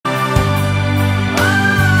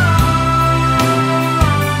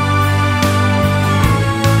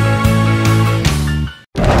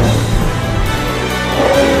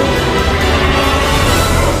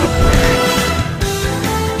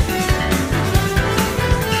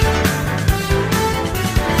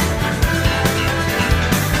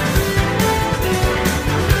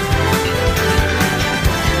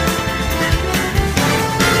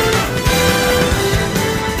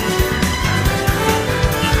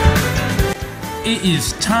It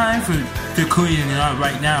is time to clean it up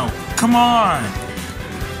right now. Come on!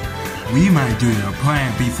 We might do a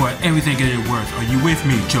plan before everything gets worse. Are you with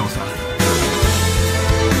me, Joseph?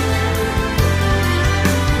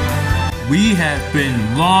 We have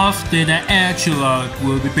been lost in the Achula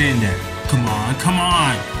where we've been there. Come on, come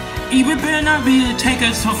on! Even better not be to take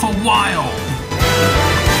us for a while.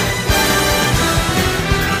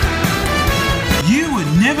 You would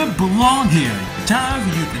never belong here. Time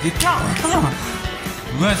for you to get going. Come on.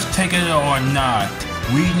 Let's take it or not.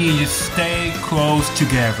 We need to stay close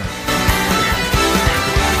together.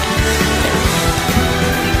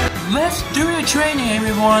 Let's do the training,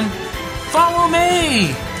 everyone. Follow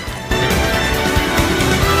me.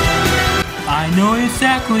 I know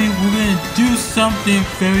exactly we're gonna do something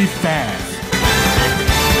very fast.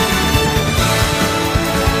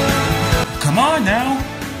 Come on now.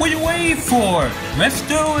 What are you waiting for? Let's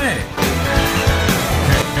do it.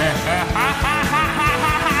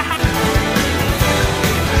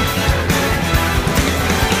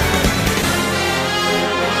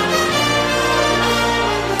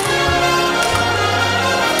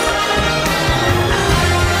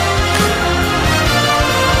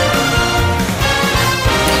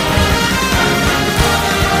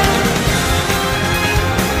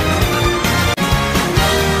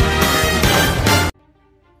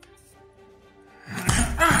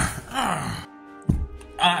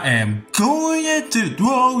 I am going to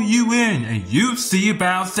throw you in, and you see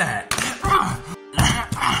about that.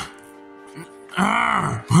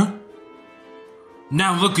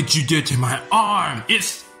 Now look what you did to my arm.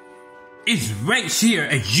 It's right here,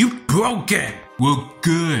 and you broke it. Well,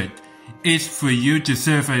 good. It's for you to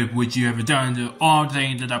survey what you have done to all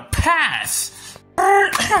things in the past.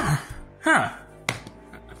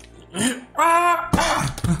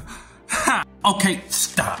 Okay,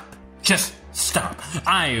 stop. Just stop.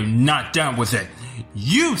 I am not done with it.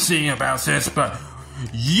 You see about this, but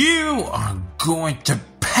you are going to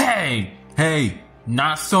pay. Hey,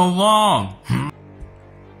 not so long.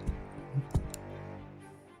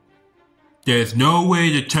 There's no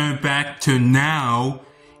way to turn back to now.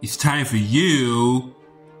 It's time for you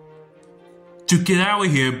to get out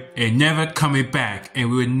of here and never coming back. And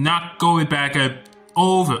we're not going back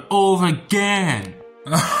over again.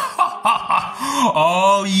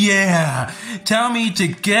 Oh yeah, tell me to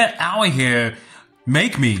get out of here.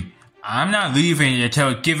 Make me. I'm not leaving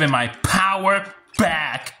until giving my power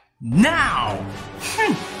back now.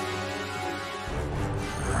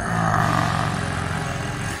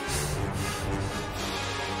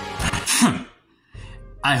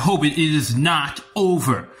 I hope it is not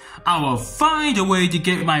over. I will find a way to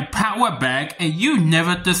get my power back, and you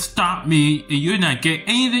never to stop me, and you're not get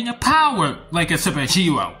anything of power like a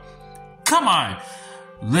superhero. Come on,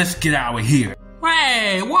 let's get out of here.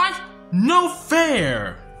 Hey, what? No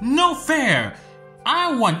fair. No fair.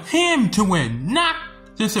 I want him to win, not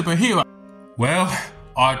the superhero. Well,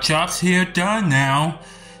 our job's here done now.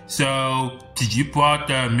 So, did you brought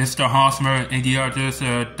Mr. Hosmer and the others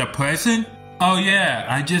the present? Oh yeah,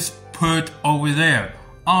 I just put over there.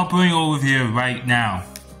 I'll bring over here right now.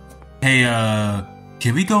 Hey,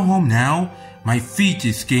 can we go home now? My feet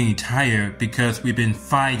is getting tired because we've been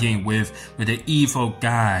fighting with the evil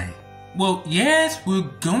guy. Well, yes, we're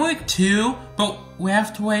going to, but we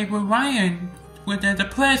have to wait with Ryan within the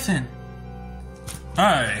present.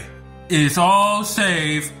 Alright, it's all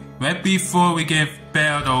safe right before we get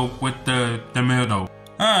battled with the middle.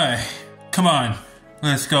 Alright, come on,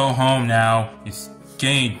 let's go home now. It's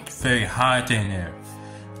getting very hot in there.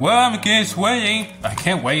 Well, I'm getting sweaty. I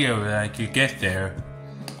can't wait till I can get there.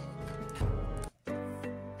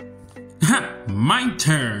 My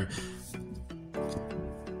turn.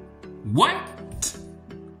 What?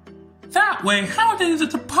 That way? How is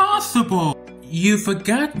it possible? You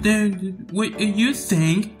forgot what you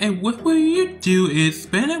think, and what will you do is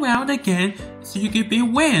spin around again so you can be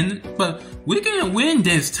win. But we're gonna win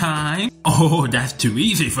this time. Oh, that's too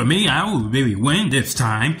easy for me. I will really win this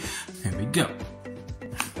time. There we go.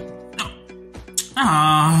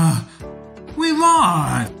 We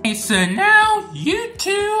lost. Okay, so now you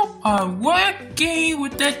two are working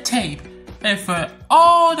with the tape, and for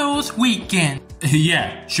all those weekends.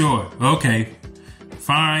 Yeah, sure, okay.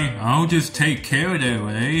 Fine, I'll just take care of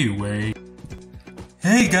that anyway.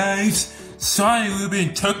 Hey guys, sorry we've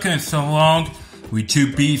been taking so long. We're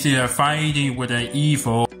too busy fighting with the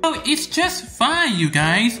evil. Oh, it's just fine, you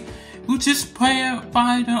guys. We'll just play it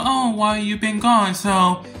by the own while you've been gone,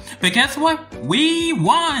 so... But guess what? We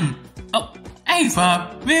won! Oh,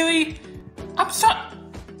 Ava, really? I'm sorry.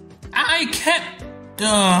 I can't...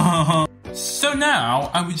 So now,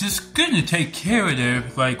 I was just gonna take care of the,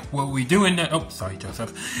 like, what we do in the, oh, sorry,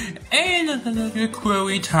 Joseph. And another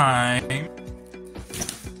query time.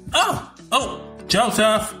 Oh,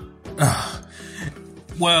 Joseph.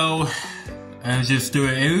 Well, I just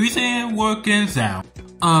doing everything working out.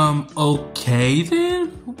 Okay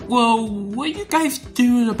then? Well, what are you guys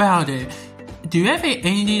doing about it? Do you have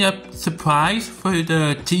any surprise for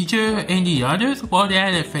the teacher and the others while they're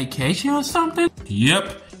at a vacation or something?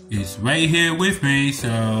 Yep, it's right here with me,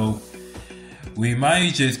 so we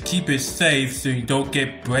might just keep it safe so you don't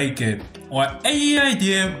get broken. Or any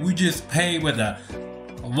idea, we just pay with a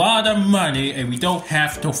lot of money and we don't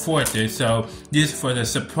have to afford it, so this for the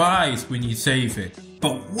surprise when you save it.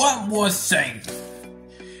 But one more thing.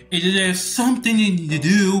 If there's something you need to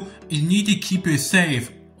do, you need to keep it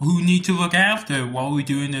safe. Who need to look after while we're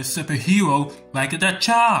doing the superhero like the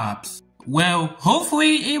jobs? Well,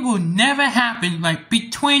 hopefully it will never happen like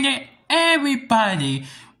between everybody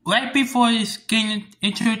right before it's getting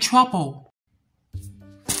into trouble.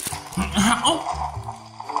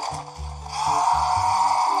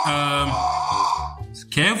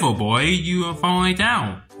 Careful boy, you are falling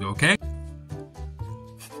down, okay?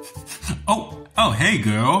 Oh, hey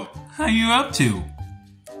girl, how you up to?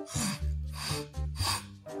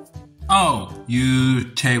 Oh, you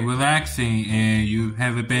take relaxing and you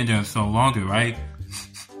haven't been there so long, right?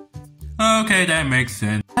 Okay, that makes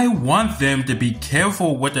sense. I want them to be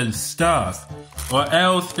careful with the stuff, or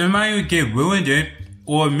else they might get ruined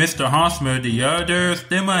or Mr. Hosmer, the others,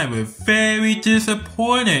 they might be very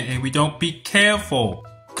disappointed if we don't be careful.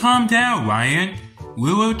 Calm down, Ryan.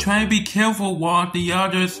 We will try to be careful while the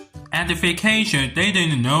others at the vacation. They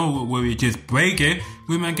didn't know where we just break it.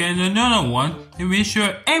 We might get another one and make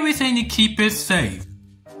sure everything to keep it safe.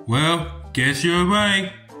 Well, guess you're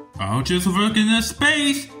right. I'll just work in the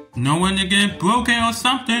space. No one to get broken or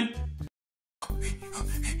something.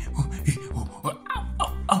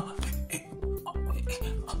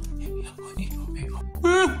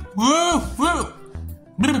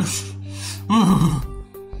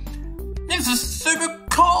 This is super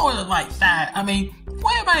cold like that. I mean,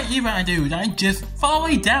 what am I even gonna do? I just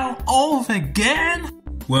falling down over again?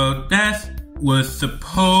 Well, that was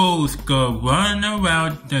supposed to run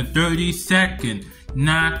around the 30-second,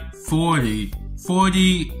 not 40.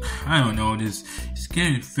 40, I don't know, it's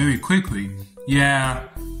getting very quickly. Yeah.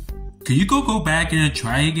 Can you go back and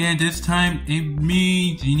try again this time? It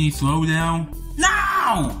means you need to slow down.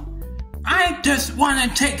 No! I just want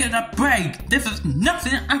to take a break. This is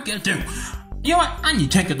nothing I can do. You know what? I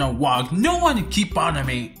need to take a walk. No one to keep bothering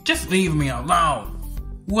me. Just leave me alone.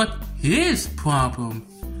 What his problem?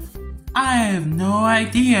 I have no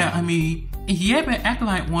idea. I mean, if he ever act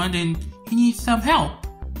like one, then he needs some help.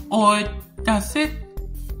 Or that's it.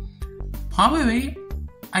 Probably,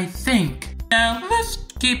 I think. Now let's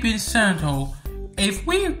keep it simple. If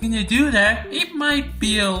we're gonna do that, it might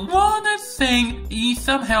be a lot of things. Need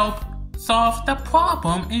some help. Solve the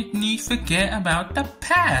problem and need to forget about the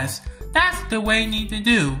past. That's the way you need to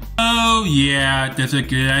do. Oh yeah, that's a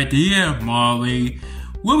good idea, Molly.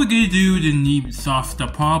 What we gonna do to need to solve the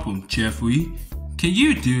problem, Jeffrey? Can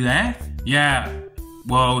you do that? Yeah.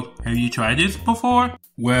 Well, have you tried this before?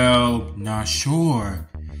 Well, not sure.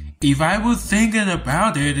 If I was thinking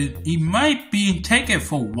about it, it might be taking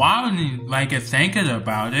for a while and like thinking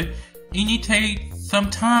about it. It need to take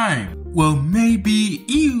some time. Well, maybe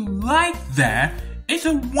you like that. It's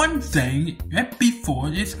a one thing right before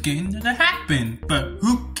it's getting to happen, but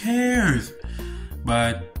who cares?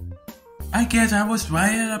 But I guess I was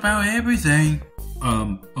right about everything.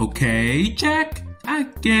 Okay, Jack? I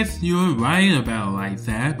guess you're right about like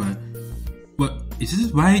that, but is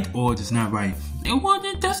this right or is this not right? Well,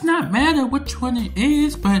 it does not matter which one it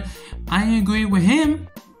is, but I agree with him.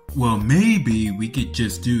 Well, maybe we could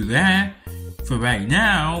just do that. For right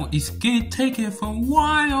now, it's gonna take it for a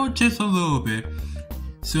while, just a little bit.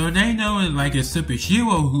 So they know it like a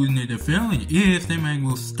superhero who the feeling is, they might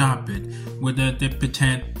will stop it with they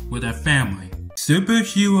pretend with their family.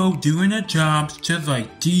 Superhero doing their jobs just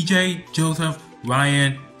like DJ, Joseph,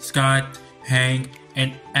 Ryan, Scott, Hank,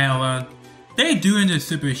 and Ella. They doing the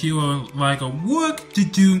superhero like a work to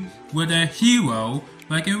do with a hero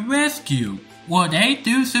like a rescue. Well, they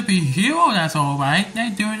do superhero, that's alright.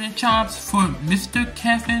 They're doing the jobs for Mr.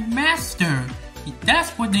 Kevin Master.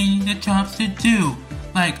 That's what they need the jobs to do.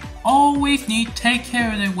 Like, always need to take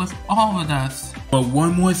care of it with all of us. But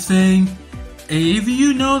one more thing. If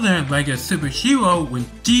you know that like a superhero, when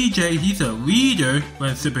DJ, he's a leader, but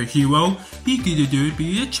a superhero, he could do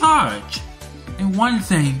be in charge. And one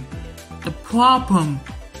thing, the problem,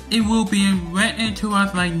 it will be written to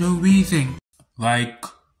us like no reason. Like,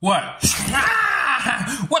 What?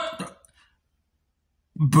 Ah! What? The?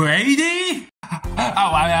 Brady? Oh,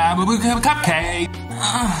 I will become a cupcake.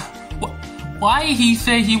 Why he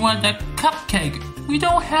say he want a cupcake? We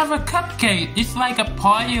don't have a cupcake. It's like a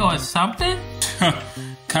party or something.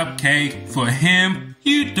 Cupcake for him?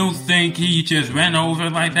 You don't think he just ran over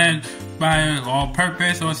like that by on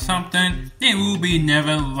purpose or something? It will be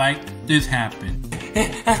never like this happen.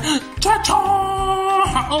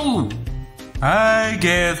 Ta-ta! Oh, I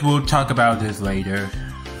guess we'll talk about this later.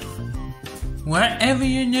 Whatever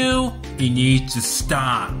you do, it needs to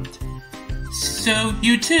stop. So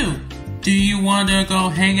you too, do you want to go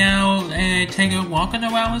hang out and take a walking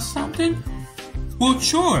around or something? Well,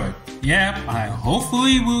 sure. Yep, I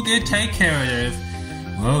hopefully will get take care of this.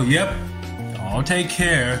 Well, yep, I'll take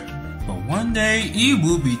care. But one day it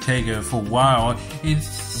will be taken for a while in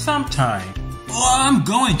some time. Well, I'm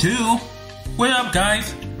going to. Wait up,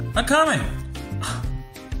 guys. I'm coming.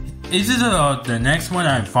 Is this the next one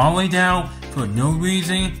I'm falling down for no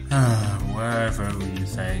reason? Whatever you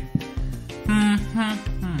say.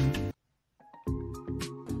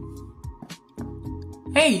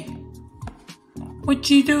 Hey, what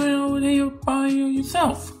you doing over there by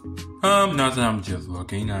yourself? Nothing. I'm just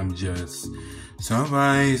looking. I'm just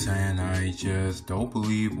sunrise, and I just don't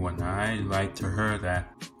believe when I like to hear that.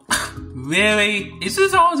 Really? Is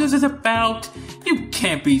this all this is about? You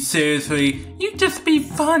can't be seriously. You just be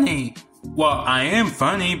funny. Well, I am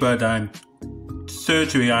funny, but I'm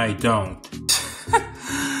certainly I don't.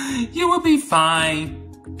 You will be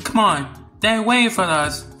fine. Come on, they're waiting for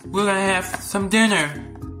us. We're gonna have some dinner.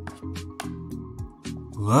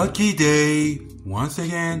 Lucky day, once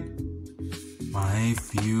again. My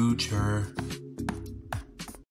future